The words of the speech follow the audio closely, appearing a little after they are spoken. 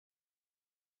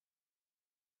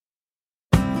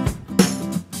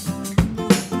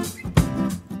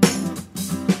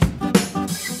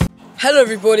Hello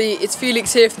everybody, it's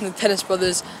Felix here from the Tennis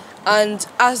Brothers, and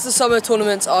as the summer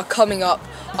tournaments are coming up,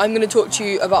 I'm going to talk to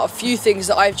you about a few things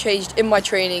that I've changed in my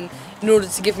training in order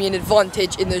to give me an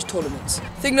advantage in those tournaments.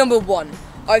 Thing number one,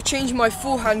 I've changed my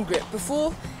forehand grip.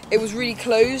 Before, it was really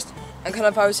closed and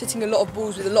I was hitting a lot of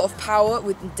balls with a lot of power,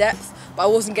 with depth, but I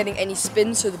wasn't getting any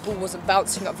spin, so the ball wasn't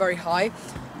bouncing up very high.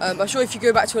 I'm sure if you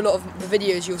go back to a lot of the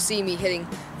videos, you'll see me hitting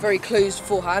very closed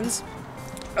forehands.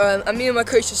 And me and my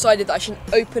coach decided that I should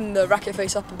open the racket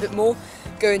face up a bit more,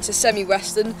 go into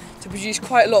semi-western to produce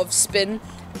quite a lot of spin,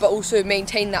 but also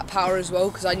maintain that power as well,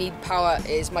 because I need power,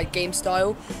 is my game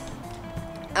style.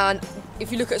 And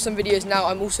if you look at some videos now,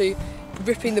 I'm also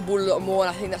ripping the ball a lot more,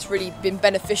 and I think that's really been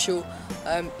beneficial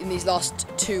in these last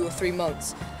 2 or 3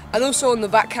 months. And also on the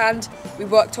backhand, we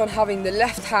worked on having the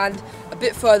left hand a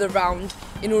bit further round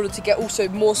in order to get also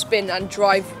more spin and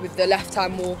drive with the left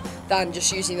hand more than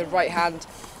just using the right hand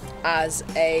as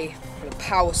a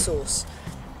power source.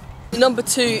 Number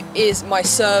 2 is my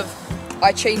serve.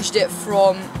 I changed it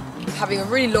from having a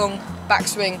really long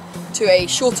backswing to a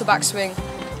shorter backswing,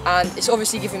 and it's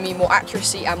obviously giving me more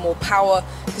accuracy and more power,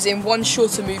 because in one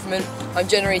shorter movement I'm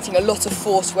generating a lot of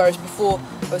force, whereas before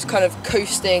I was kind of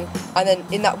coasting, and then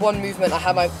in that one movement I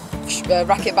had my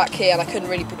racket back here and I couldn't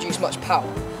really produce much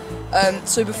power.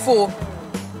 So before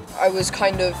I was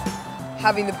kind of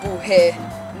having the ball here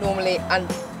normally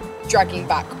and dragging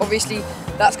back. Obviously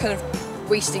that's kind of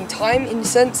wasting time in a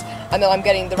sense, and then I'm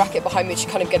getting the racket behind me, which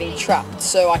is kind of getting trapped,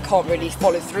 so I can't really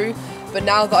follow through. But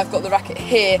now that I've got the racket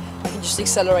here, I can just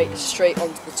accelerate straight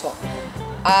onto the top.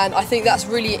 And I think that's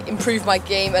really improved my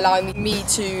game, allowing me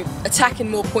to attack in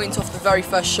more points off the very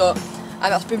first shot,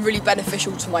 and that's been really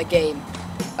beneficial to my game.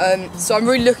 So I'm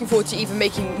really looking forward to even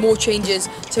making more changes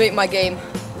to make my game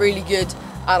really good,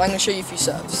 and I'm going to show you a few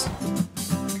serves.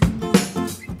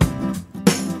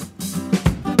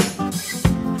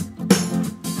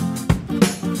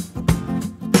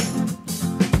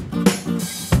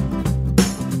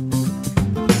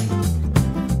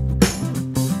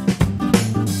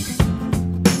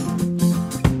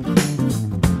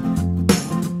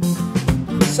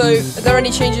 So, are there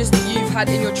any changes that you've had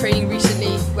in your training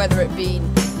recently, whether it be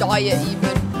diet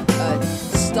even,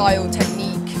 style,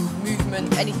 technique,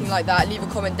 movement, anything like that? Leave a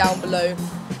comment down below.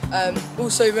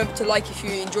 Also remember to like if you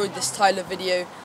enjoyed this style of video,